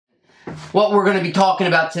What we're going to be talking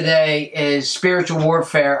about today is spiritual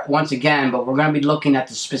warfare once again, but we're going to be looking at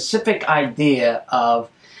the specific idea of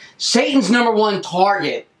Satan's number one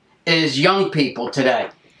target is young people today.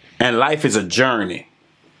 And life is a journey,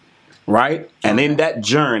 right? And in that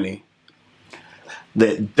journey,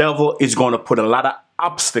 the devil is going to put a lot of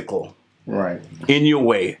obstacle in your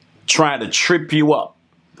way, trying to trip you up,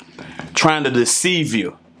 trying to deceive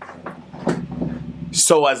you.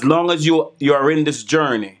 So as long as you are in this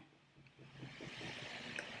journey,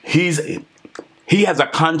 he has a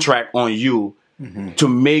contract on you to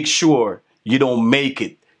make sure you don't make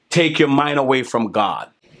it. Take your mind away from God.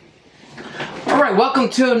 All right, welcome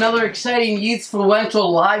to another exciting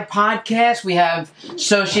Youthfluential live podcast. We have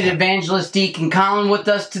Associate Evangelist Deacon Colin with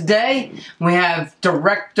us today. We have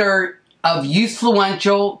Director of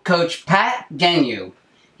Youthfluential, Coach Pat Genu.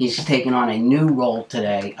 He's taking on a new role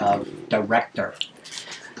today of Director.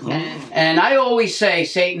 And I always say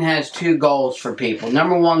Satan has two goals for people.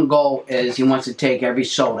 Number one goal is he wants to take every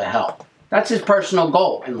soul to hell. That's his personal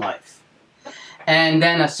goal in life. And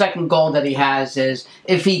then a second goal that he has is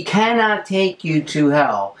if he cannot take you to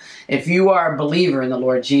hell, if you are a believer in the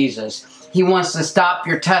Lord Jesus, he wants to stop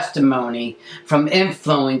your testimony from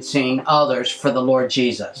influencing others for the Lord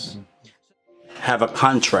Jesus. Have a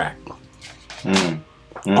contract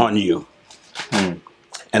on you.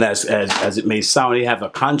 And as it may sound, he have a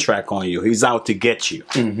contract on you. He's out to get you.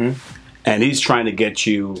 And he's trying to get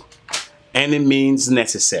you any means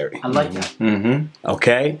necessary. I like that.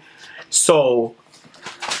 Okay? So,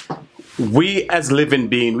 we as living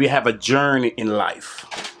beings, we have a journey in life.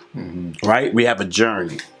 Right? We have a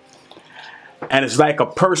journey. And it's like a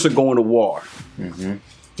person going to war.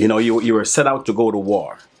 You know, you were set out to go to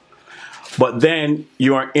war. But then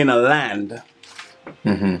you're in a land.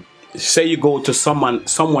 Say you go to someone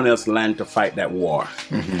else's land to fight that war.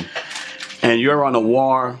 And you're on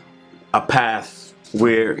a path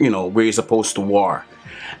where, you know, where you're supposed to war.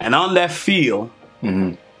 And on that field,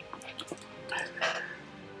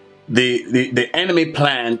 the enemy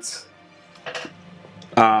plants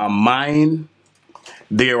mine.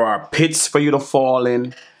 There are pits for you to fall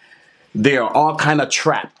in. There are all kind of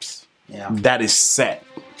traps that is set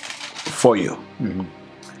for you.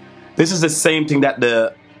 This is the same thing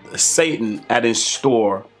that Satan had in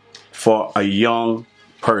store for a young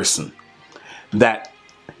person. That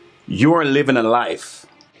you're living a life,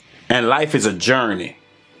 and life is a journey,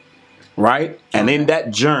 right? And in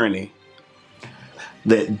that journey,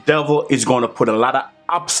 the devil is going to put a lot of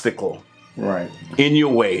obstacle in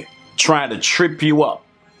your way, trying to trip you up,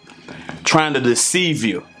 trying to deceive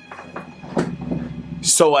you.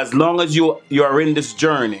 So as long as you are in this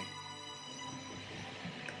journey,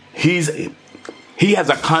 he has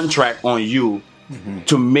a contract on you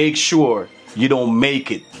to make sure you don't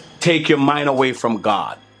make it. Take your mind away from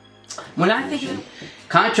God. When I think of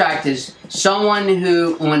contract is someone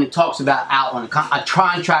who, when it talks about out on a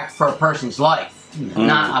contract for a person's life,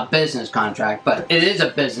 not a business contract, but it is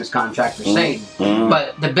a business contract for Satan.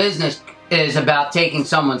 But the business is about taking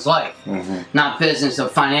someone's life, not business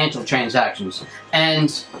of financial transactions.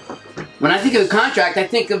 And when I think of a contract, I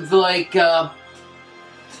think of like,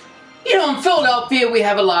 you know, in Philadelphia, we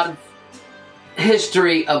have a lot of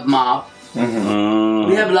history of mob. We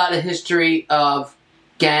have a lot of history of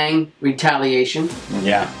gang retaliation.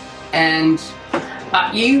 And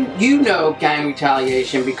you know gang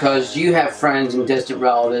retaliation because you have friends and distant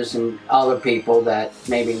relatives and other people that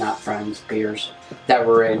maybe not friends, peers, that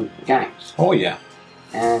were in gangs.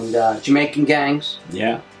 And Jamaican gangs.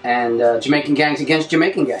 And Jamaican gangs against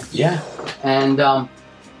Jamaican gangs.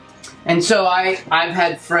 And so I've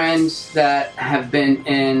had friends that have been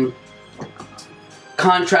in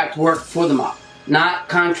contract work for the mob. Not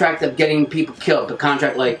contract of getting people killed, but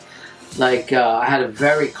contract like I had a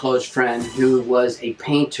very close friend who was a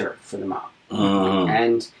painter for the mob.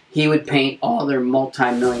 And he would paint all their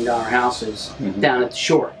multi-million-dollar houses down at the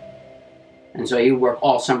shore. And so he would work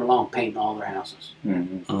all summer long painting all their houses.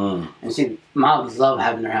 And see, mobs love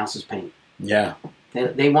having their houses painted.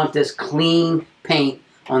 They want this clean paint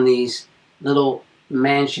on these little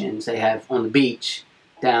mansions they have on the beach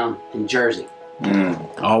down in Jersey.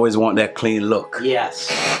 Always want that clean look. Yes.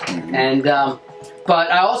 And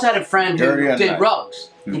but I also had a friend who did rugs.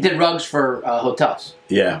 He did rugs for hotels.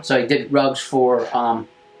 So he did rugs for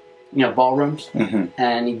you know, ballrooms,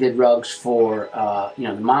 and he did rugs for you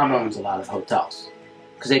know, the mob owns a lot of hotels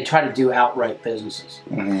because they try to do outright businesses.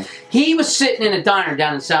 He was sitting in a diner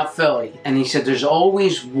down in South Philly, and he said, "There's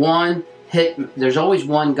always one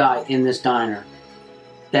guy in this diner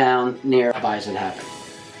down near buys it happen.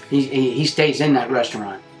 He stays in that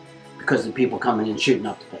restaurant because the people coming in shooting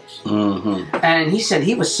up the place. And he said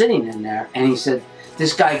he was sitting in there, and he said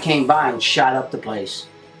this guy came by and shot up the place.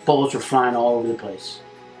 Bullets were flying all over the place.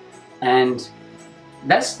 And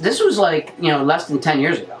this was like, you know, less than 10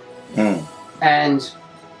 years ago. And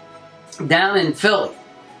down in Philly,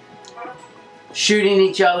 shooting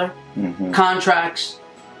each other, contracts,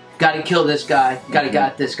 got to kill this guy, got to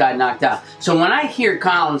get this guy knocked out. So when I hear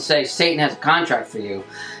Colin say Satan has a contract for you,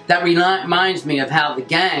 that reminds me of how the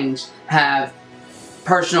gangs have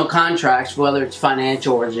personal contracts, whether it's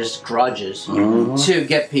financial or just grudges, to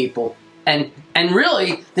get people. And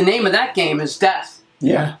really, the name of that game is death.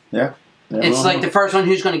 Yeah. It's like the first one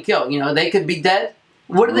who's going to kill. You know, they could be dead.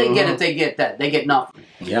 What do they get if they get dead? They get nothing.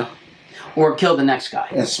 Yeah. Or kill the next guy.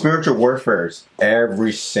 And spiritual warfare is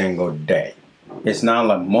every single day. It's not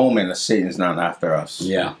like a moment that Satan's not after us.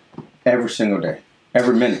 Yeah. Every single day.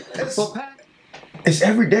 Every minute. It's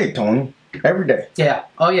every day, Tony. Every day. Yeah.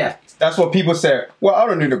 Oh, yeah. That's what people say. Well, I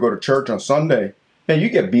don't need to go to church on Sunday. Man, you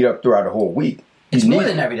get beat up throughout the whole week. It's more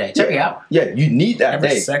than every day. It's every hour. Yeah, you need that every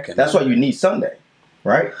day. Second. That's why you need Sunday.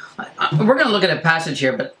 Right? We're going to look at a passage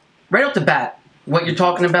here, but right off the bat, what you're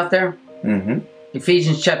talking about there,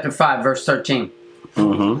 Ephesians chapter 5, verse 13.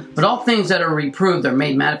 But all things that are reproved are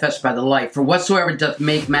made manifest by the light. For whatsoever doth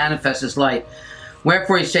make manifest is light.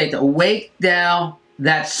 Wherefore he saith, awake thou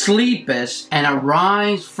that sleepest, and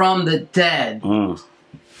arise from the dead.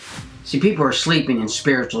 See, people are sleeping in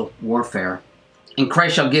spiritual warfare. And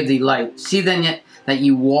Christ shall give thee light. See then yet that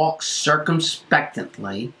you walk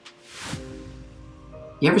circumspectly.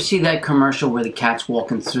 You ever see that commercial where the cat's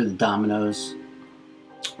walking through the dominoes?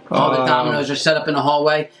 All the dominoes are set up in the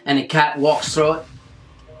hallway, and the cat walks through it.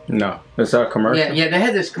 No, is that a commercial? Yeah. They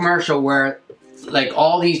had this commercial where, like,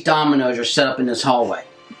 all these dominoes are set up in this hallway.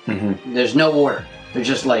 There's no order; they're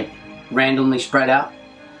just like randomly spread out,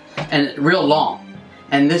 and real long.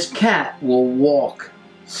 And this cat will walk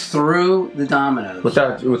through the dominoes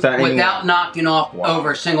without knocking off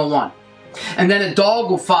over a single one. And then a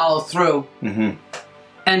dog will follow through.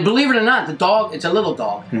 And believe it or not, the dog, it's a little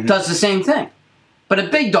dog, does the same thing. But a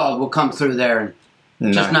big dog will come through there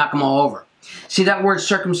and just knock them all over. See that word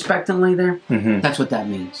circumspectly there? That's what that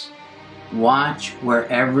means. Watch where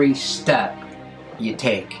every step you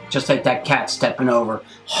take. Just like that cat stepping over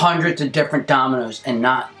hundreds of different dominoes and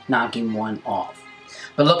not knocking one off.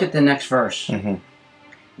 But look at the next verse.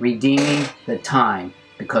 Redeeming the time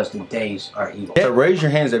because the days are evil. So raise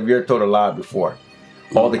your hands if you ever told a lie before.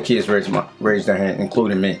 All the kids raised their hand,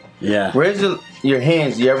 including me. Yeah. Raise your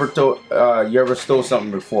hands. You ever stole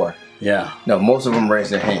something before? Yeah. No, most of them raise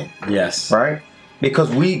their hand. Yes. Right? Because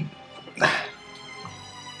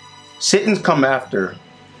Satan's come after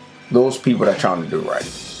those people that are trying to do right,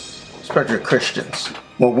 especially Christians.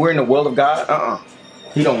 When we're in the will of God,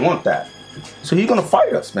 he don't want that. So he's gonna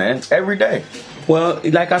fight us, man, every day. Well,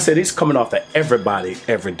 like I said, he's coming after everybody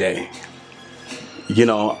every day. You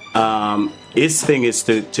know, his thing is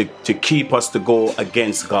to keep us to go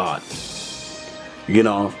against God. You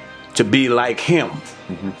know, to be like him.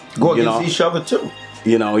 Go against each other too.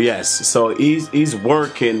 You know, yes. So he's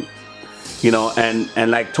working, you know, and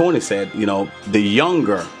like Tony said, you know, the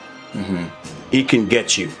younger he can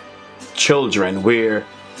get you. Children, where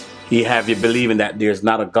he have you believing that there's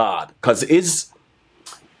not a God. Because it's,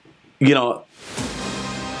 you know,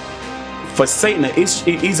 for Satan,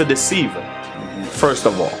 he's a deceiver. First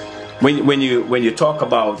of all, when you talk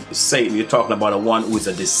about Satan, you're talking about one who is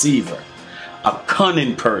a deceiver, a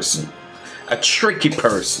cunning person, a tricky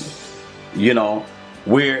person. You know,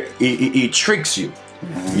 where he tricks you.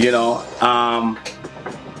 You know,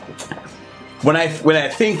 when I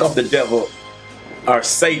think of the devil or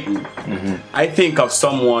Satan, I think of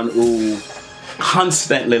someone who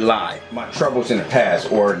constantly lie. My troubles in the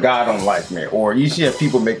past, or God don't like me, or you see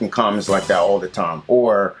people making comments like that all the time,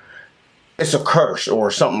 or it's a curse or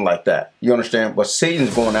something like that. You understand? But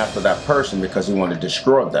Satan's going after that person because he wants to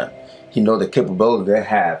destroy them. He knows the capability they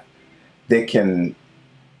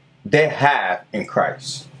have in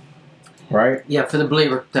Christ. Right? Yeah, for the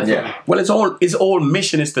believer, definitely. Yeah. Well, his whole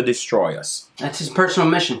mission is to destroy us. That's his personal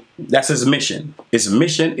mission. That's his mission. His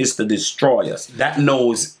mission is to destroy us. That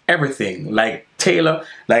knows everything. Like tailor,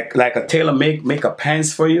 like a tailor make a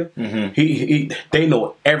pants for you. They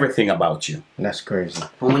know everything about you. That's crazy.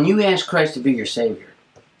 But when you ask Christ to be your Savior,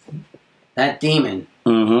 that demon,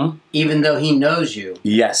 even though he knows you,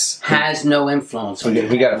 yes, has no influence on you.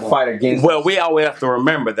 He got to fight against. Well, we always have to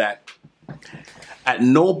remember that at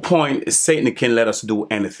no point Satan can let us do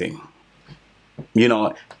anything. You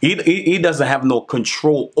know, he doesn't have no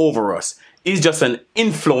control over us. He's just an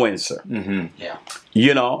influencer. Yeah.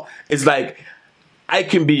 You know, it's like I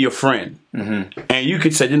can be your friend, and you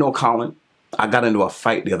could say, you know, Colin, I got into a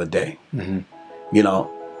fight the other day, you know,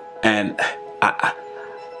 and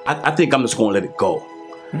I think I'm just going to let it go.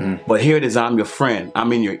 But here it is, I'm your friend.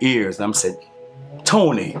 I'm in your ears. And I'm saying,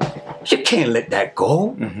 Tony, you can't let that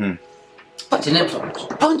go. What's an influence?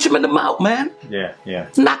 Punch him in the mouth, man. Yeah, yeah.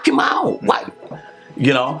 Knock him out. What?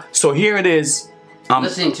 You know? So here it is. I'm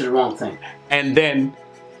listening to the wrong thing. And then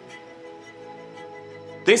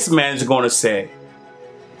this man's going to say,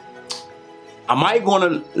 am I going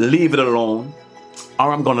to leave it alone,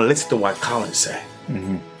 or I'm going to listen to what Colin say?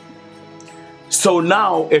 So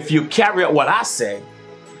now, if you carry out what I say,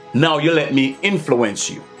 now you let me influence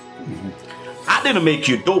you. I didn't make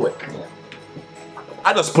you do it.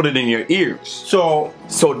 I just put it in your ears. So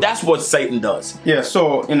that's what Satan does. Yeah,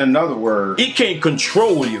 so in another word, he can't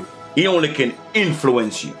control you. He only can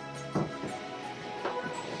influence you.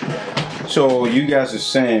 So you guys are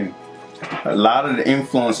saying a lot of the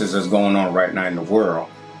influences that's going on right now in the world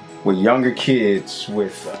with younger kids,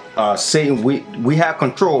 with Satan, we have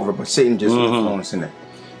control over, but Satan just influencing it,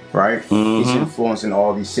 right? He's influencing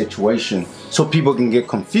all these situations so people can get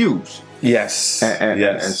confused. Yes.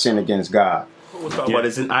 And sin against God. What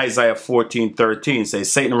is in Isaiah 14:13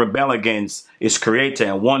 says, Satan rebelled against his creator,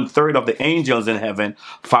 and 1/3 of the angels in heaven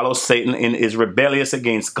follow Satan and is rebellious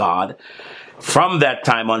against God. From that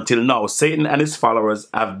time until now, Satan and his followers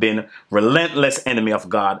have been relentless enemy of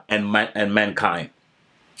God and mankind.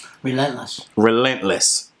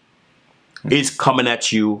 Relentless. He's coming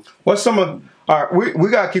at you. What's some of, all right, we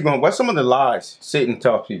got to keep going. What's some of the lies Satan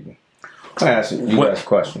tells people? I'm asking you guys a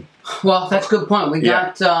question. Well, that's a good point. We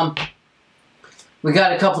got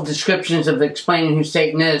a couple descriptions of explaining who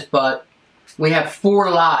Satan is, but we have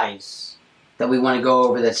 4 lies that we want to go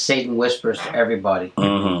over that Satan whispers to everybody.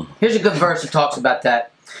 Here's a good verse that talks about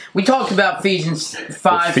that. We talked about Ephesians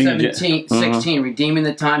 5:16, redeeming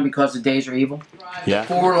the time because the days are evil. Yeah.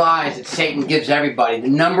 4 lies that Satan gives everybody. The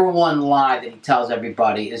number 1 lie that he tells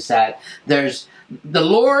everybody is that the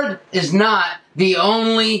Lord is not the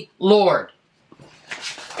only Lord.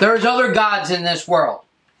 There's other gods in this world.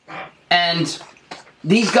 And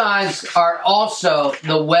these guys are also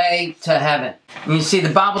the way to heaven. And you see, the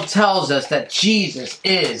Bible tells us that Jesus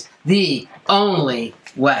is the only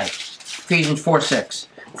way. Ephesians 14:6.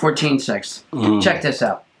 Check this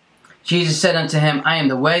out. Jesus said unto him, I am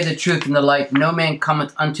the way, the truth, and the life. No man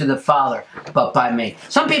cometh unto the Father but by me.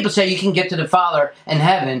 Some people say you can get to the Father in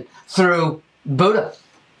heaven through Buddha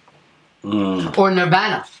or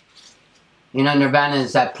Nirvana. You know, Nirvana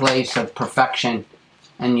is that place of perfection,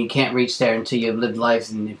 and you can't reach there until you've lived life.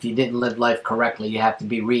 And if you didn't live life correctly, you have to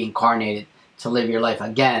be reincarnated to live your life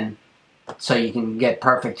again so you can get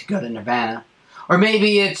perfect to go to Nirvana. Or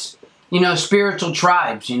maybe it's, you know, spiritual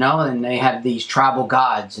tribes, you know, and they have these tribal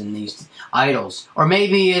gods and these idols. Or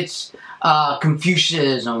maybe it's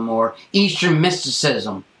Confucianism or Eastern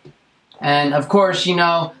mysticism. And of course, you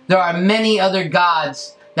know, there are many other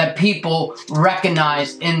gods that people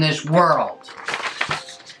recognize in this world.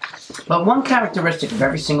 But one characteristic of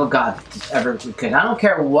every single god that's ever created, I don't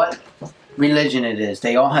care what religion it is,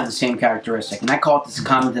 they all have the same characteristic. And I call it the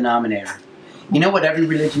common denominator. You know what every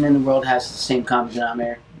religion in the world has the same common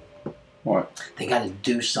denominator? What? They got to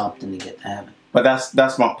do something to get to heaven. But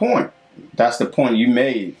that's my point. That's the point you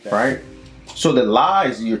made, right? So the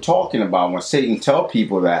lies you're talking about when Satan tell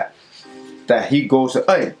people that he goes to,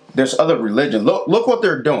 hey, there's other religion. Look what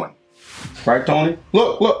they're doing, right, Tony?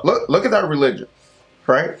 Look at that religion,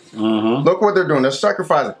 right? Look what they're doing. They're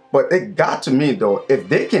sacrificing. But it got to me though, if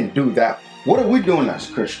they can do that, what are we doing as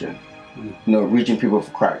Christian? You know, reaching people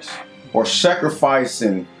for Christ or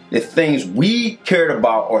sacrificing the things we cared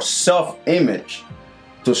about or self-image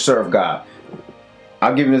to serve God.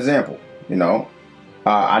 I'll give you an example. You know,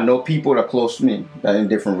 I know people that are close to me that are in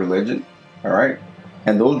different religion, all right?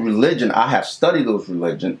 And those religion, I have studied those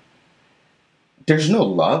religion. There's no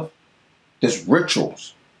love. There's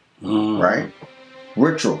rituals, right?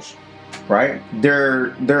 Rituals, right?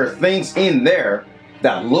 There are things in there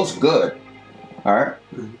that looks good, all right?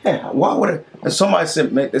 Hey, why would and somebody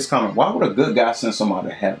said, make this comment, why would a good guy send somebody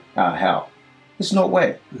to hell? There's no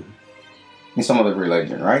way. In some other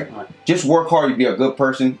religion, right? Just work hard, you be a good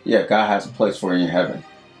person. Yeah, God has a place for you in heaven.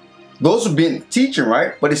 Those have been teaching,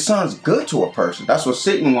 right? But it sounds good to a person. That's what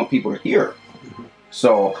Satan wants people to hear.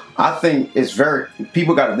 So I think it's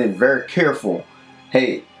people got to be very careful.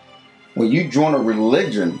 Hey, when you join a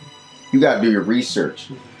religion, you got to do your research.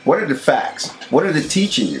 What are the facts? What are they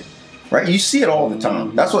teaching you? Right? You see it all the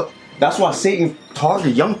time. That's why Satan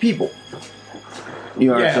targets young people. You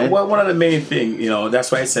know what I'm saying? Well, one of the main things, you know,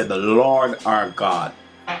 that's why I said the Lord our God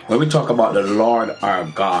when we talk about the Lord our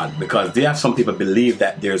God, because there are some people believe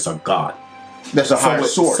that there's a God. There's a higher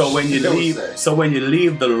source. So when you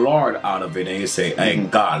leave the Lord out of it and you say, hey,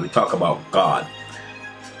 God, we talk about God.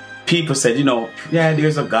 People said, yeah,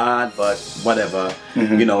 there's a God, but whatever.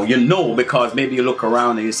 Because maybe you look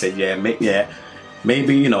around and you say, maybe,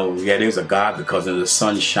 there's a God because of the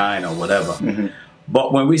sunshine or whatever.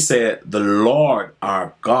 But when we say the Lord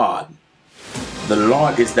our God, the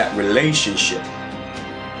Lord is that relationship.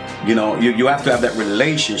 You have to have that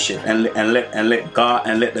relationship and let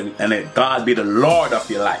God be the Lord of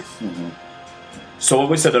your life. So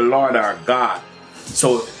when we say the Lord our God,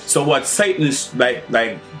 so what Satan's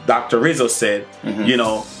like Dr. Rizzo said,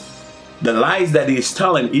 the lies that he's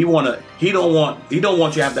telling, he don't want you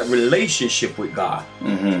to have that relationship with God.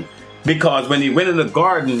 Because when he went in the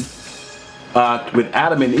garden with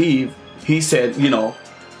Adam and Eve, he said,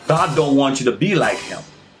 God don't want you to be like him.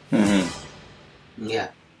 Yeah.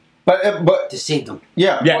 But deceived them.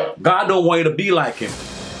 Yeah. God don't want you to be like him.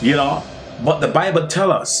 But the Bible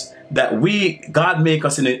tells us that God make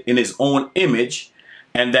us in his own image,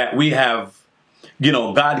 and that we have,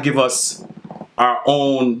 God give us our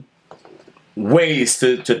own ways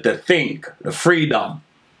to think, the freedom,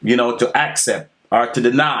 to accept or to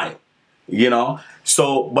deny,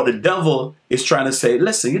 So, but the devil is trying to say,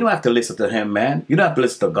 listen, you don't have to listen to him, man. You don't have to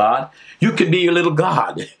listen to God. You can be your little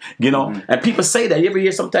God, And people say that. You ever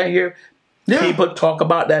hear sometimes people talk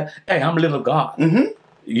about that? Hey, I'm a little God,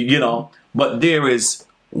 But there is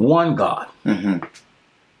one God,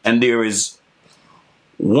 and there is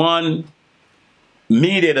one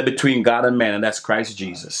mediator between God and man, and that's Christ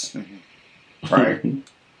Jesus. Right.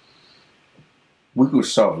 We could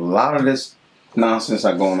solve a lot of this nonsense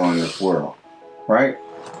that's going on in this world, right?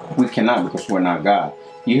 We cannot, because we're not God.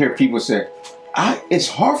 You hear people say, it's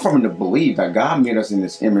hard for me to believe that God made us in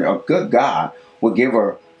this image. A good God would give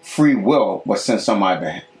her free will, but send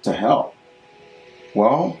somebody to hell.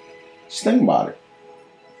 Well, just think about it,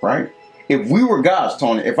 right? If we were gods,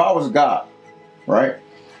 Tony, if I was God, right?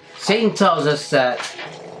 Satan tells us that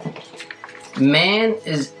man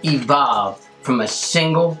is evolved from a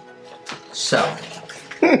single cell.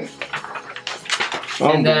 And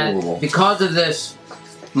that because of this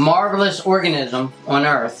marvelous organism on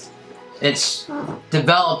Earth, it's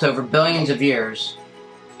developed over billions of years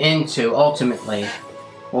into ultimately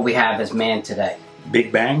what we have as man today.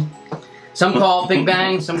 Big Bang? Some call it Big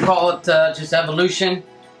Bang, some call it just evolution.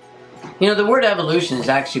 The word evolution is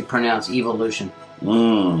actually pronounced evolution.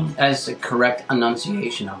 As the correct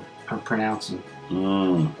enunciation of it, or pronouncing.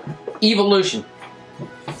 Evolution.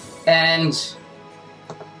 And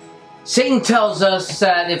Satan tells us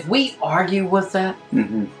that if we argue with that,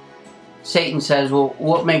 Satan says, well,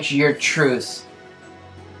 what makes your truth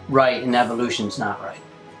right and evolution's not right?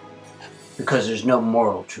 Because there's no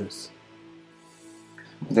moral truth.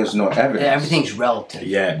 There's no evidence. Everything's relative.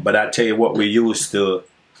 Yeah, but I tell you what we use to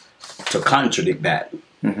contradict that.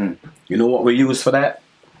 You know what we use for that?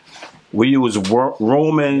 We use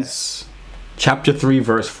Romans chapter 3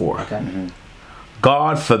 verse 4. Okay.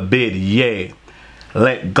 God forbid, yea,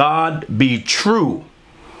 let God be true,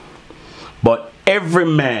 but every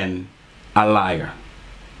man a liar.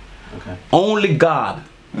 Okay. Only God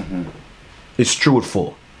is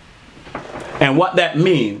truthful. And what that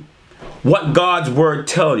means, what God's word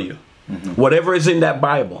tell you, whatever is in that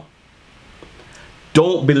Bible,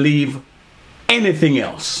 don't believe anything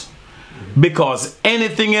else. Because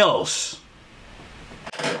anything else,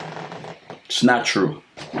 it's not true.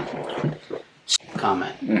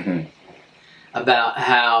 Comment about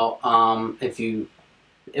how it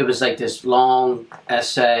was like this long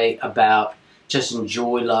essay about just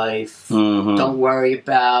enjoy life. Don't worry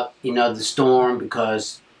about the storm,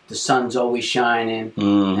 because the sun's always shining.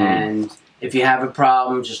 And if you have a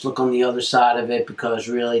problem, just look on the other side of it, because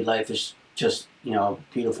really life is just a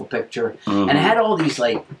beautiful picture. And it had all these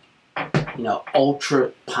ultra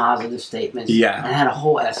positive statements. Yeah. And it had a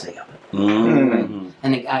whole essay of it. Right?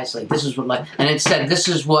 And the guy's like, this is what life, and it said, this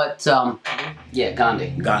is what,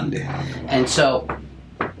 Gandhi. And so,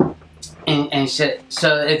 and said,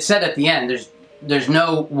 so it said at the end, there's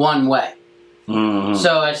no one way.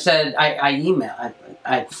 So I said, I emailed,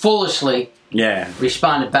 I foolishly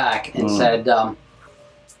responded back and said,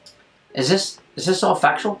 is this all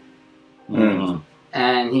factual? And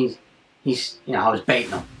he's I was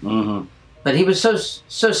baiting him. But he was so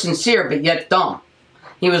sincere, but yet dumb.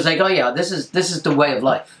 He was like, oh yeah, this is the way of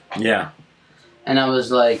life. Yeah. And I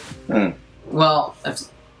was like, well, if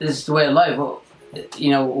this is the way of life, well,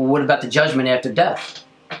 what about the judgment after death?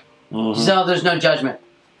 He said, oh, there's no judgment.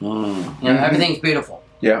 Everything's beautiful.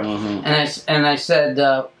 Yeah. And I said,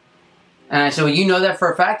 And I said, well, you know that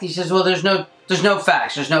for a fact? He says, well, there's no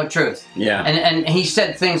facts, there's no truth. Yeah. And he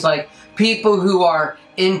said things like, people who are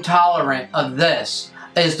intolerant of this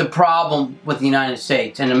is the problem with the United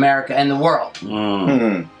States and America and the world.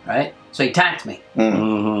 Right? So he attacked me.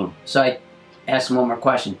 So I asked him one more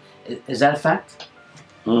question. Is that a fact?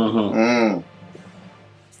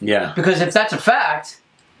 Yeah. Because if that's a fact,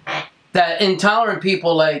 that intolerant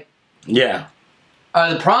people are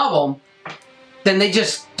the problem, then they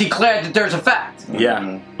just declared that there's a fact.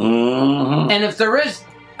 Yeah. And if there is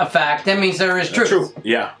a fact, that means there is truth.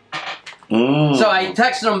 Yeah. So I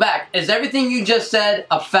texted him back, is everything you just said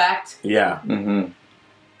a fact? Yeah. And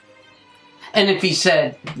if he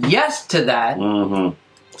said yes to that,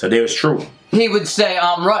 so there's true. he would say,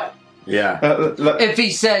 I'm right. Yeah. If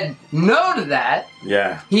he said no to that,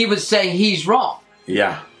 he would say he's wrong.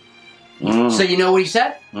 Yeah. So you know what he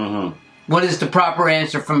said? What is the proper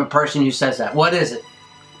answer from a person who says that? What is it?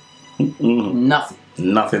 Nothing.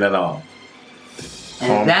 Nothing at all.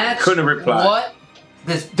 And that's couldn't reply. What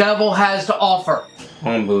this devil has to offer.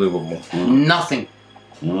 Unbelievable. Nothing.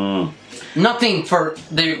 Nothing for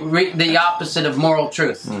the opposite of moral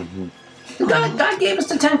truth. God gave us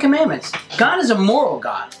the 10 Commandments. God is a moral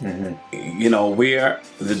God. You know,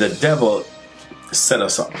 the devil set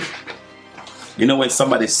us up. You know, when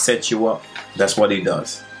somebody sets you up, that's what he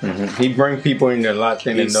does. He brings people in their life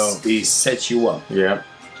they didn't know. He sets you up. Yeah.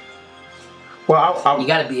 Well, you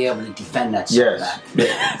got to be able to defend that stuff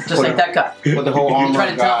back. Just like that guy. With the whole armor He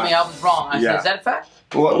tried to tell God. me I was wrong. I said, is that a fact?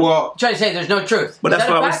 Well, Trying to say there's no truth. But is that's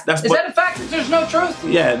that what a I was. fact? That's Is that a fact that there's no truth?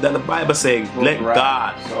 Yeah, the Bible saying, let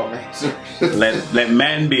God, let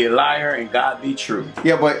man be a liar and God be true.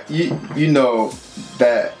 Yeah, but you know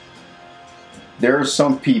that there are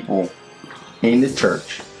some people in the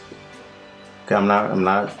church. Okay, I'm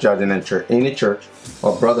not judging the church. In the church,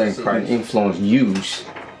 or brother in Christ influence used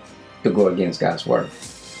to go against God's word.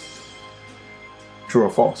 True or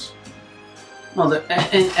false? Well,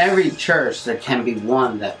 in every church there can be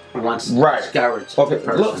one that wants to discourage the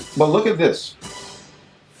person. But look at this.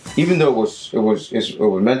 Even though it was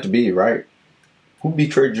meant to be, right? Who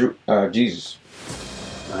betrayed Jesus?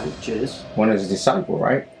 Right, Judas. One of his disciples,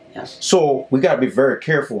 right? Yes. So we got to be very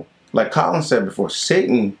careful. Like Colin said before,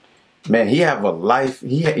 Satan, man, he have a life.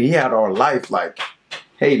 He had our life. Like,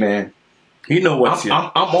 hey, man, he know what's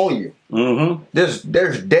I'm on you.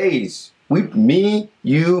 There's days. Me,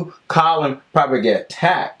 you, Colin probably get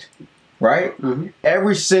attacked, right?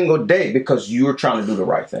 Every single day because you're trying to do the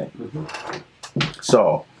right thing.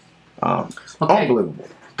 So, unbelievable.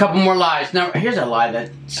 A couple more lies. Now, here's a lie that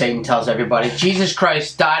Satan tells everybody. Jesus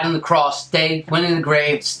Christ died on the cross, went in the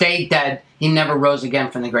grave, stayed dead. He never rose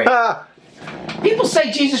again from the grave. People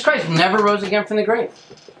say Jesus Christ never rose again from the grave.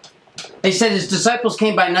 They said his disciples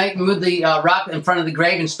came by night and moved the rock in front of the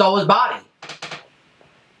grave and stole his body.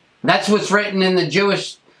 That's what's written in the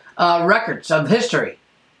Jewish records of history.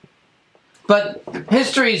 But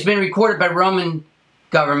history has been recorded by Roman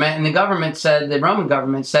government, and the Roman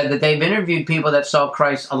government said that they've interviewed people that saw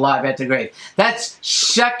Christ alive at the grave. That's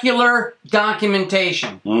secular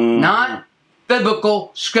documentation, not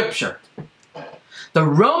biblical scripture. The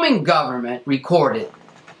Roman government recorded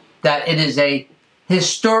that it is a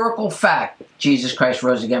historical fact Jesus Christ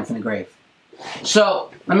rose again from the grave.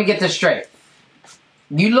 So, let me get this straight.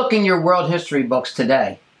 You look in your world history books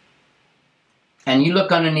today, and you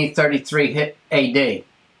look underneath 33 AD,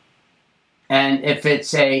 and if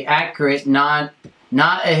it's a accurate, not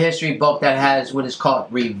a history book that has what is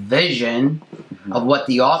called revision of what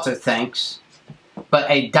the author thinks, but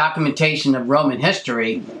a documentation of Roman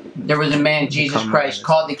history, there was a man, Jesus Christ,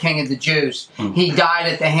 called the King of the Jews. He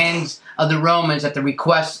died at the hands of the Romans at the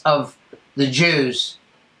request of the Jews.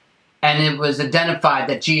 And it was identified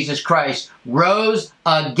that Jesus Christ rose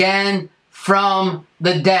again from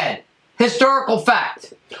the dead. Historical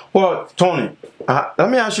fact. Well, Tony, let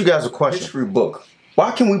me ask you guys a question. History book. Why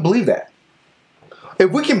can we believe that? If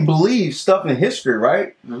we can believe stuff in history,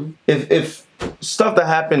 right? If stuff that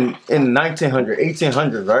happened in 1900,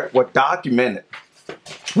 1800, right, were documented,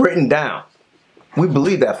 written down, we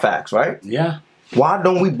believe that facts, right? Yeah. Why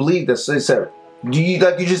don't we believe that? They said, like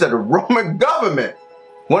you just said, the Roman government.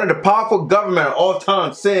 One of the powerful government of all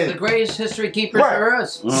time said... The greatest history keepers there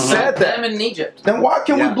is. Said that. Them in Egypt. Then why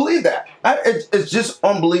can't we believe that? It's just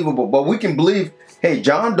unbelievable. But we can believe, hey,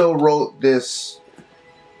 John Doe wrote this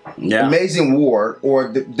amazing war, or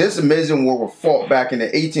this amazing war was fought back in the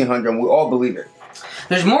 1800s, and we all believe it.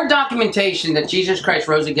 There's more documentation that Jesus Christ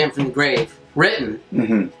rose again from the grave, written,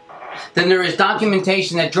 than there is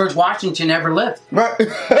documentation that George Washington ever lived. Right.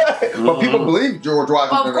 But people believe George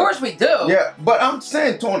Washington. Well, of course we do. Yeah, but I'm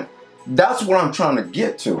saying, Tony, That's what I'm trying to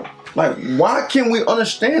get to. Like, why can't we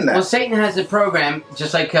understand that? Well, Satan has a program,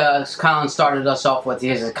 just like Colin started us off with. He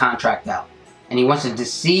has a contract out. And he wants to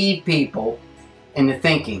deceive people into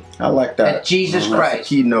thinking I like that Jesus Christ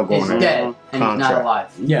key no-go is dead and he's not alive.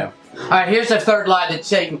 Yeah. All right, here's the third lie that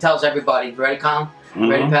Satan tells everybody. Ready, Colin?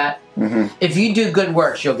 Ready, Pat? If you do good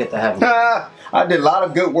works, you'll get to heaven. I did a lot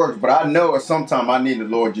of good works, but I know at some time I need the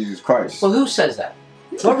Lord Jesus Christ. Well, who says that?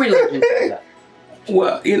 What religion says that?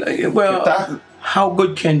 Well, how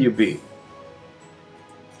good can you be?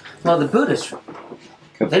 Well, the Buddhists,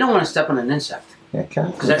 they don't want to step on an insect.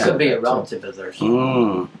 Because that could be a relative of theirs.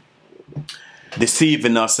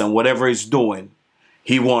 Deceiving us, and whatever he's doing,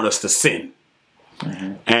 he wants us to sin.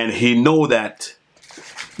 And he know that,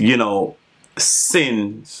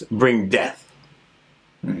 sins bring death.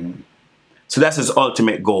 So that's his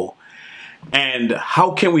ultimate goal. And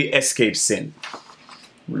how can we escape sin?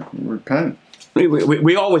 Repent.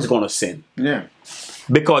 We always going to sin. Yeah.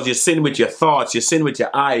 Because you sin with your thoughts, you sin with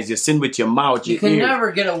your eyes, you sin with your mouth, you can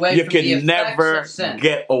never get away from the effects of sin.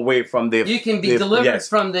 Get away from the. You can be delivered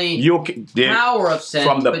from the power of sin,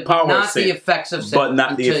 from the power not of sin, the effects of sin, but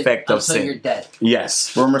not the effect of sin. Until you're dead.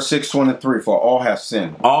 Yes. Romans 6:23. For all have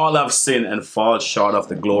sinned. All have sinned and fall short of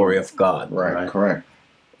the glory of God. Right. Correct.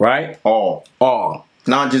 Right. All.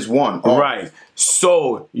 Not just one. All. Right.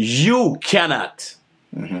 So you cannot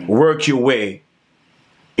work your way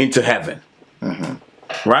into heaven.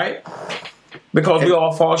 Right? Because we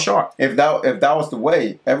all fall short. If that was the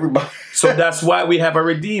way, everybody. So that's why we have a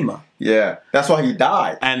Redeemer. Yeah, that's why he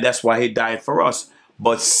died. And that's why he died for us.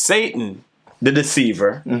 But Satan, the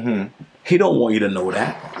deceiver, he don't want you to know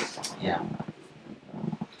that. Yeah.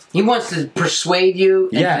 He wants to persuade you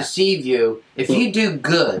and deceive you. If you do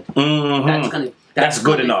good, that's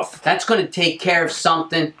good enough. That's going to take care of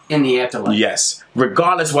something in the afterlife. Yes.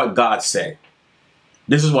 Regardless what God say.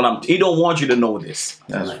 This is what he don't want you to know this.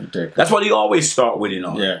 That's ridiculous. That's what he always start with,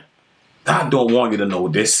 Yeah. God don't want you to know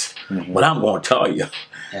this, but I'm going to tell you.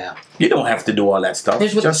 Yeah. You don't have to do all that stuff.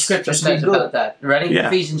 Here's what the scripture says about that. Ready? Yeah.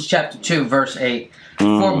 Ephesians chapter 2, verse 8.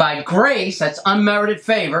 For by grace, that's unmerited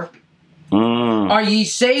favor, are ye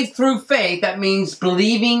saved through faith. That means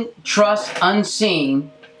believing, trust,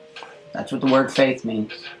 unseen. That's what the word faith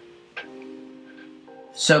means.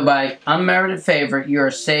 So by unmerited favor, you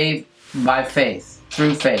are saved by faith.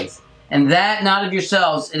 Through faith. And that not of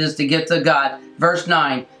yourselves, it is the gift of God. Verse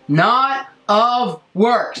 9, not of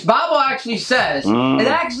works. Bible actually says, it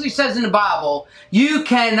actually says in the Bible, you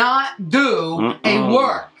cannot do a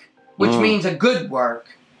work, which means a good work,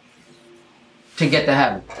 to get to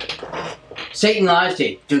heaven. Satan lies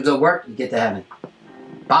to you. Do good work, you get to heaven.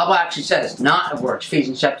 Bible actually says, not of works.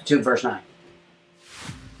 Ephesians chapter 2, verse 9.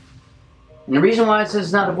 And the reason why it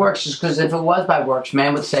says not of works is because if it was by works,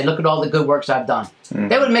 man would say, look at all the good works I've done.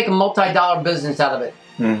 They would make a multi-dollar business out of it.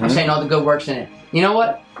 I'm saying all the good works in it. You know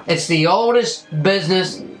what? It's the oldest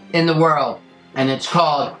business in the world, and it's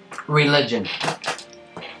called religion.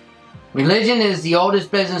 Religion is the oldest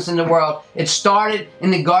business in the world. It started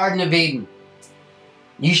in the Garden of Eden.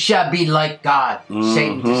 You shall be like God,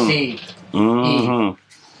 Satan deceived Eve.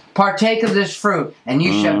 Partake of this fruit, and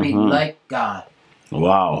you shall be like God.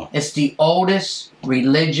 Wow. It's the oldest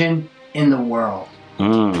religion in the world.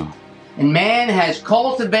 And man has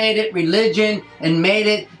cultivated religion and made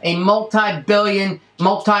it a multi-billion,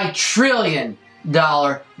 multi-trillion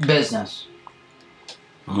dollar business.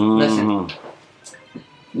 Listen,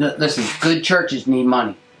 good churches need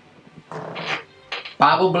money.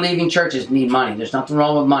 Bible-believing churches need money. There's nothing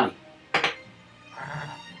wrong with money.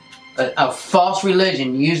 A false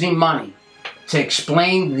religion using money to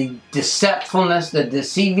explain the deceptiveness, the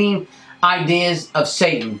deceiving ideas of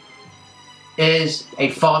Satan is a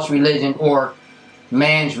false religion or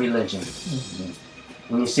man's religion.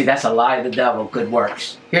 And you see, that's a lie of the devil, good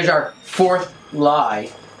works. Here's our fourth lie,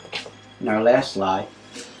 and our last lie.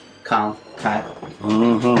 Pat.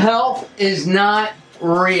 Health is not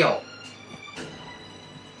real.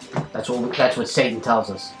 That's what Satan tells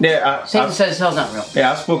us. Yeah, Satan says hell's not real.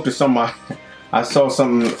 Yeah, I spoke to somebody. I saw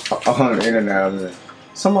something on the internet.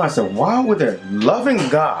 Somebody said, why would a loving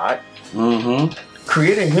God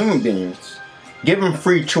creating human beings, give them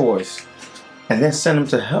free choice, and then send them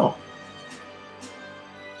to hell?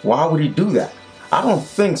 Why would he do that? I don't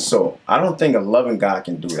think so. I don't think a loving God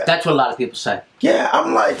can do that. That's what a lot of people say. Yeah,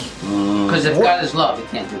 I'm like... Because if God is love, he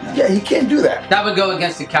can't do that. Yeah, he can't do that. That would go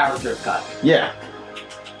against the character of God. Yeah.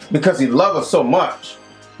 Because he loves us so much.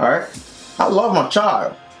 Alright? I love my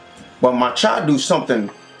child. But my child do something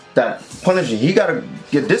that punishes, he got to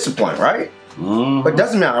get disciplined, right? But it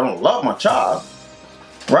doesn't mean I don't love my child.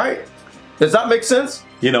 Right? Does that make sense?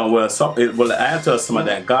 You know, well, well, I have to tell some of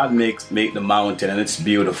that. God make the mountain, and it's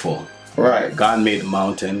beautiful. Right. God made the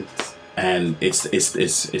mountain, and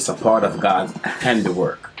it's a part of God's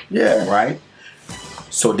handiwork. Yeah. Right.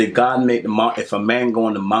 So did God make the mountain? If a man go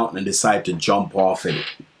on the mountain and decide to jump off it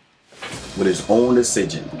with his own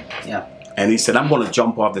decision, yeah, and he said, "I'm going to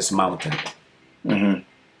jump off this mountain." Mm-hmm.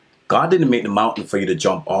 God didn't make the mountain for you to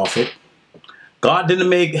jump off it. God didn't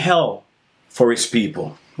make hell for his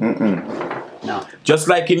people. No. Just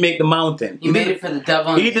like he made the mountain. He made it for the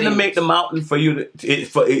devil. He didn't make the mountain for you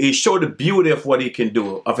he showed the beauty of what he can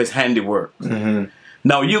do, of his handiwork. Mm-hmm.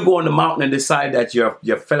 Now you go on the mountain and decide that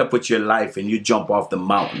you're fed up with your life and you jump off the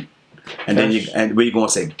mountain. And then where you going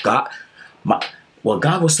to say, God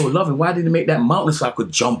God was so loving. Why didn't he make that mountain so I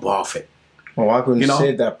could jump off it? Well, why couldn't you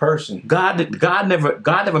save that person? God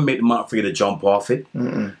never made the mountain for you to jump off it.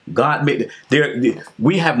 God made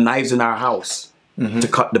we have knives in our house to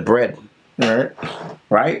cut the bread.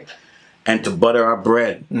 Right? And to butter our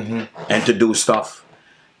bread and to do stuff.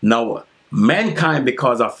 Now, mankind,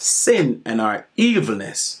 because of sin and our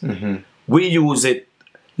evilness, we use it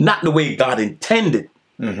not the way God intended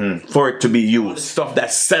for it to be used. Stuff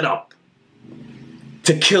that's set up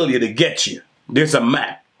to kill you, to get you. There's a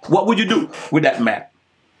map. What would you do with that map?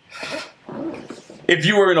 If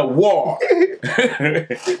you were in a war,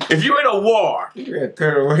 if you were in a war,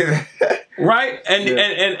 right? And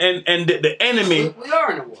the enemy. We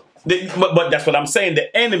are in a war. But that's what I'm saying.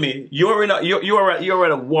 The enemy, you're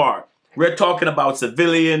at a war. We're talking about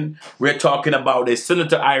civilian. We're talking about a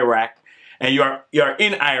senator Iraq, and you're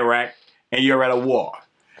in Iraq, and you're at a war,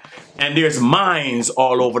 and there's mines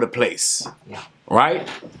all over the place, right?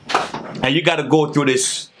 And you got to go through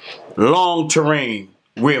this long terrain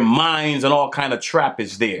where mines and all kind of trap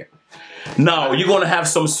is there. Now you're gonna have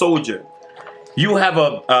some soldier. You have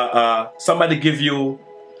somebody give you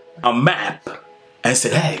a map and say,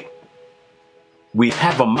 "Hey, we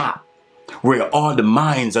have a map where all the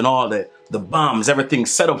mines and all the bombs,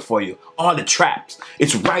 everything's set up for you, all the traps.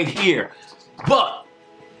 It's right here." But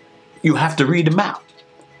you have to read the map.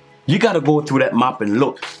 You got to go through that map and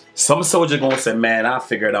look. Some soldier gonna say, "Man, I'll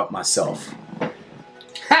figure it out myself."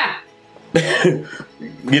 Ha!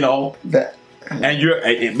 You know that,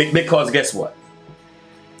 and because guess what?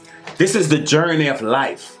 This is the journey of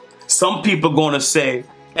life. Some people gonna say,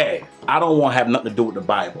 "Hey, I don't want to have nothing to do with the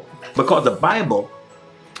Bible," because the Bible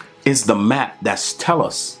is the map that's tell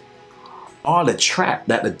us all the trap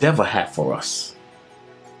that the devil had for us.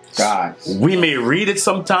 God, we may read it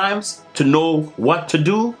sometimes to know what to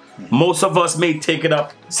do. Most of us may take it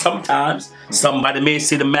up sometimes. Somebody may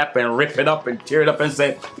see the map and rip it up and tear it up and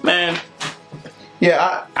say, "Man,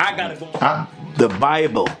 yeah, I gotta go." The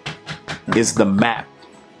Bible is the map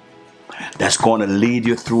that's going to lead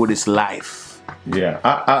you through this life. Yeah,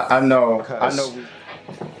 I know.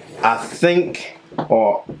 I think,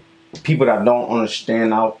 or people that don't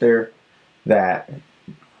understand out there that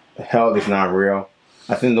hell is not real.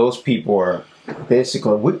 I think those people are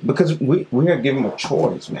basically because we are given a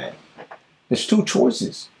choice, man. There's two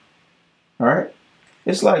choices. All right,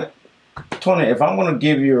 it's like, Tony, if I'm going to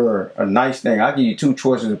give you a nice thing, I'll give you two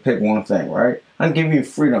choices to pick one thing, right? I'm giving you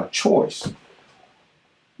freedom of choice.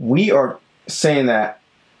 We are saying that,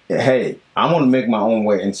 hey, I'm going to make my own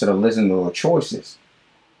way instead of listening to the choices.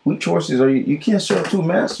 We choices are, you can't serve two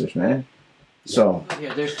masters, man. So.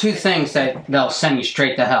 Yeah, there's two things that'll send you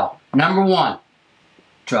straight to hell. Number one,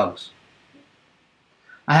 drugs.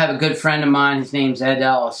 I have a good friend of mine, his name's Ed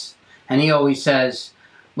Ellis, and he always says,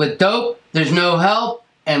 with dope, there's no help,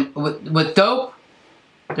 and with dope,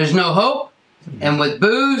 there's no hope, and with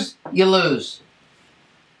booze, you lose.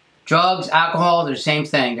 Drugs, alcohol, they're the same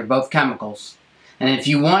thing. They're both chemicals. And if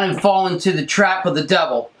you want to fall into the trap of the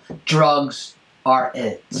devil, drugs are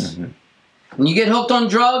it. When you get hooked on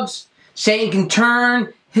drugs, Satan can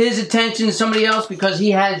turn his attention to somebody else because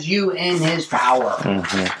he has you in his power.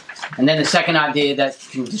 And then the second idea that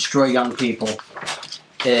can destroy young people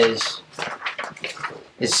is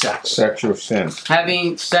sex. Sexual sin.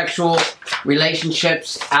 Having sexual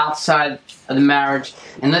relationships outside of the marriage.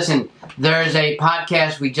 And listen, there's a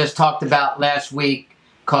podcast we just talked about last week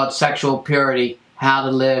called Sexual Purity, How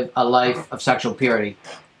to Live a Life of Sexual Purity.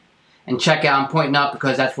 And check out, I'm pointing up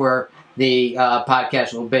because that's where the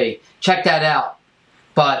podcast will be. Check that out.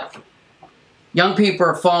 But young people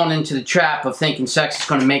are falling into the trap of thinking sex is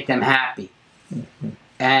going to make them happy.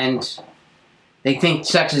 And they think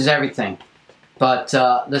sex is everything. But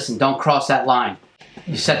listen, don't cross that line.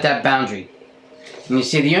 You set that boundary. And you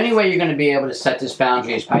see, the only way you're going to be able to set this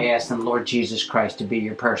boundary is by asking the Lord Jesus Christ to be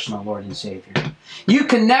your personal Lord and Savior. You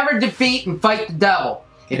can never defeat and fight the devil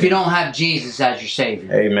if you don't have Jesus as your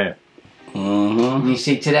Savior. Amen. And you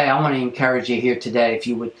see, today, I want to encourage you here today, if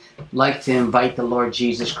you would like to invite the Lord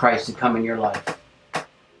Jesus Christ to come in your life.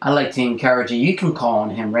 I'd like to encourage you. You can call on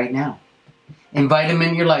him right now. Invite him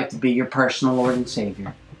in your life to be your personal Lord and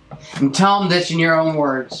Savior. And tell him this in your own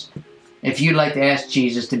words, if you'd like to ask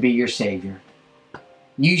Jesus to be your Savior.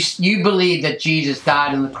 You believe that Jesus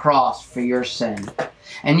died on the cross for your sin.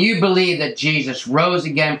 And you believe that Jesus rose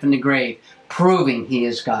again from the grave, proving he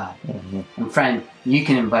is God. And friend, you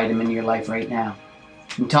can invite him into your life right now.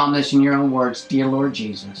 And tell him this in your own words, dear Lord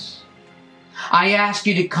Jesus, I ask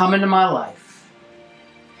you to come into my life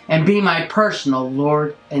and be my personal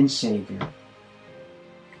Lord and Savior.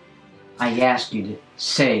 I ask you to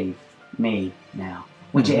save me now.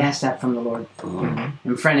 Would you ask that from the Lord?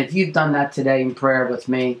 And friend, if you've done that today in prayer with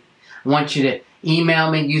me, I want you to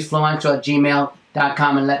email me,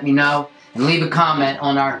 youthfluential@gmail.com, and let me know. And leave a comment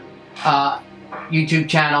on our YouTube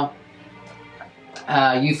channel,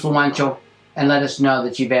 Youthfluential, and let us know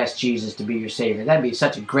that you've asked Jesus to be your Savior. That'd be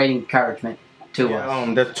such a great encouragement to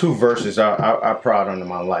us. There's two verses I proud under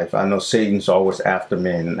my life. I know Satan's always after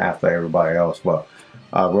me and after everybody else, but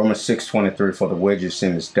Romans 6:23, for the wages of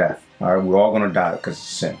sin is death. All right, we're all going to die because of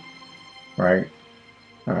sin. Right?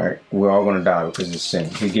 All right, we're all going to die because of sin.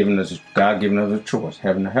 God given us a choice,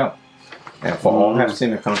 heaven or hell. And for all have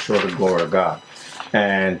sinned and come short of the glory of God.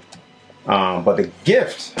 And but the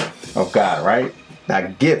gift of God, right?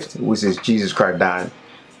 That gift, which is Jesus Christ dying,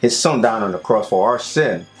 his son died on the cross for our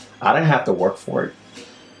sin. I didn't have to work for it.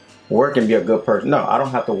 Work and be a good person. No, I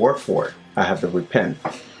don't have to work for it. I have to repent.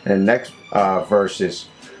 And the next verse is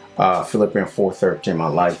Philippians 4:13, my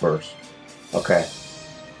life verse. Okay,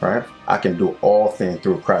 right? I can do all things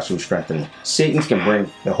through Christ who strengthens me. Satan can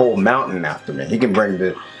bring the whole mountain after me. He can bring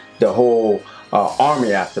the whole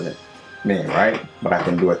army after me, right? But I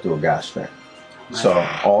can do it through God's strength. Right. So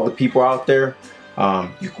all the people out there,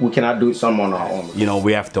 we cannot do something on our own. You know,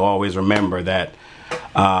 we have to always remember that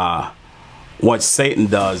what Satan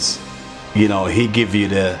does, you know, he give you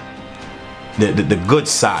the good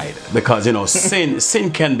side, because you know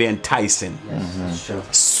sin can be enticing,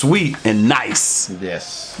 sweet and nice.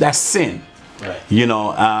 Yes, that's sin. Right. You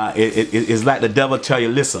know, it's like the devil tell you,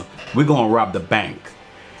 listen, we're gonna rob the bank,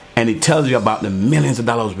 and he tells you about the millions of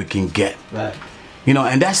dollars we can get. Right. You know,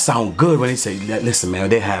 and that sound good when he say, listen, man,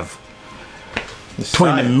 they have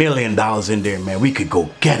 $20 million in there, man. We could go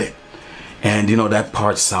get it, and you know that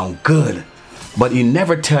part sound good, but he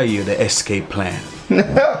never tell you the escape plan.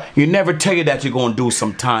 You never tell you that you're going to do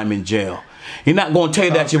some time in jail. You're not going to tell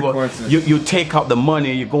you that you take out the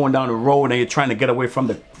money and you're going down the road and you're trying to get away from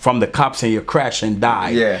the cops and you crash and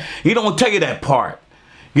die. Yeah. He don't tell you that part.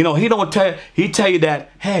 You know, he tell you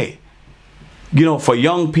that, hey, you know, for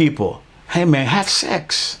young people, hey man, have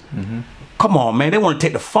sex. Come on, man. They want to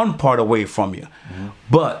take the fun part away from you.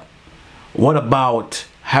 But what about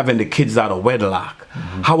having the kids out of wedlock?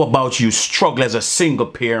 How about you struggle as a single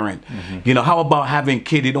parent? You know, how about having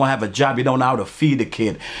kids, you don't have a job, you don't know how to feed the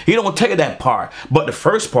kid? He don't tell you that part. But the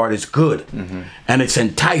first part is good. And it's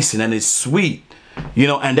enticing and it's sweet. You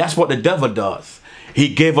know, and that's what the devil does. He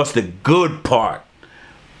gave us the good part.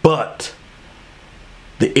 But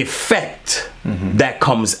the effect that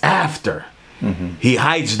comes after, he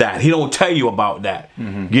hides that. He don't tell you about that.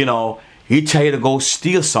 You know, he tell you to go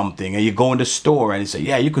steal something, and you go in the store and he say,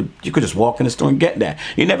 yeah, you could just walk in the store and get that.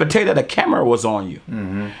 He never tell you that a camera was on you.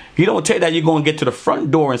 He don't tell you that you're going to get to the front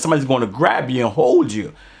door and somebody's going to grab you and hold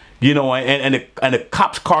you. You know, and the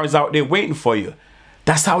cops' car's out there waiting for you.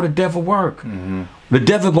 That's how the devil work. The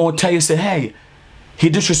devil going to tell you, say, hey, he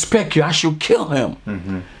disrespect you, I should kill him.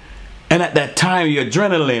 And at that time, your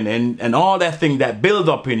adrenaline and all that thing that build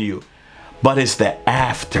up in you. But it's the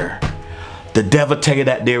after. The devil tell you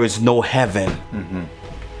that there is no heaven.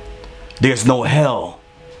 There's no hell.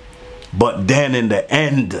 But then in the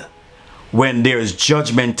end, when there's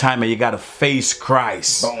judgment time and you got to face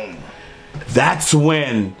Christ, boom, that's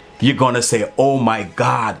when you're going to say, oh my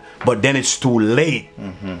God, but then it's too late.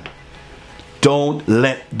 Don't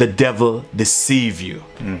let the devil deceive you.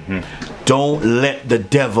 Don't let the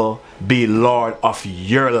devil be Lord of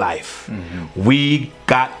your life. We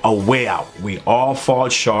got a way out. We all fall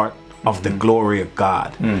short of the glory of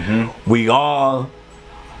God. We all,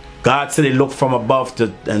 God said he looked from above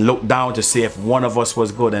and looked down to see if one of us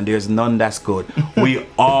was good, and there's none that's good. We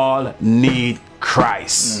all need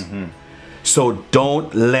Christ. So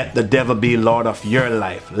don't let the devil be Lord of your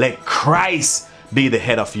life. Let Christ be the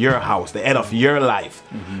head of your house, the head of your life.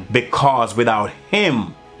 Because without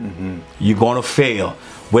him, you're going to fail.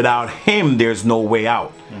 Without him, there's no way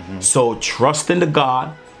out. So trust in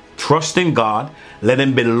God. Trust in God. Let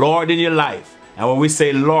him be Lord in your life. And when we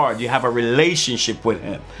say Lord, you have a relationship with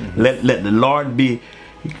him. Let the Lord be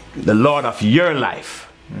the Lord of your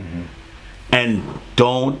life. And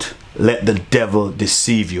don't let the devil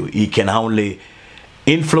deceive you. He can only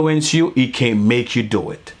influence you. He can't make you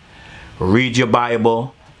do it. Read your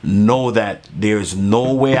Bible. Know that there's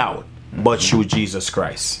no way out but through Jesus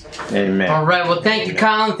Christ. Amen. All right. Well, thank you,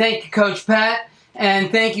 Colin. Thank you, Coach Pat.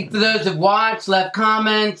 And thank you for those that watched, left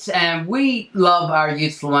comments. And we love our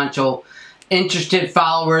Youthfluential interested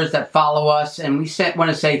followers that follow us. And we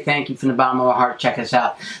want to say thank you from the bottom of our heart. Check us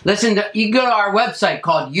out. Listen, you can go to our website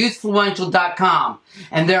called youthfluential.com.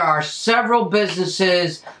 And there are several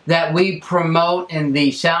businesses that we promote in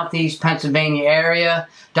the Southeast Pennsylvania area.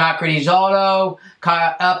 Doherty's Auto,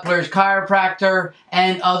 Epler's Chiropractor,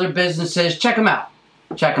 and other businesses. Check them out.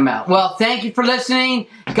 Check them out. Well, thank you for listening.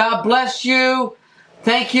 God bless you.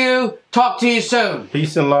 Thank you. Talk to you soon.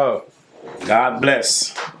 Peace and love. God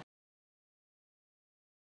bless.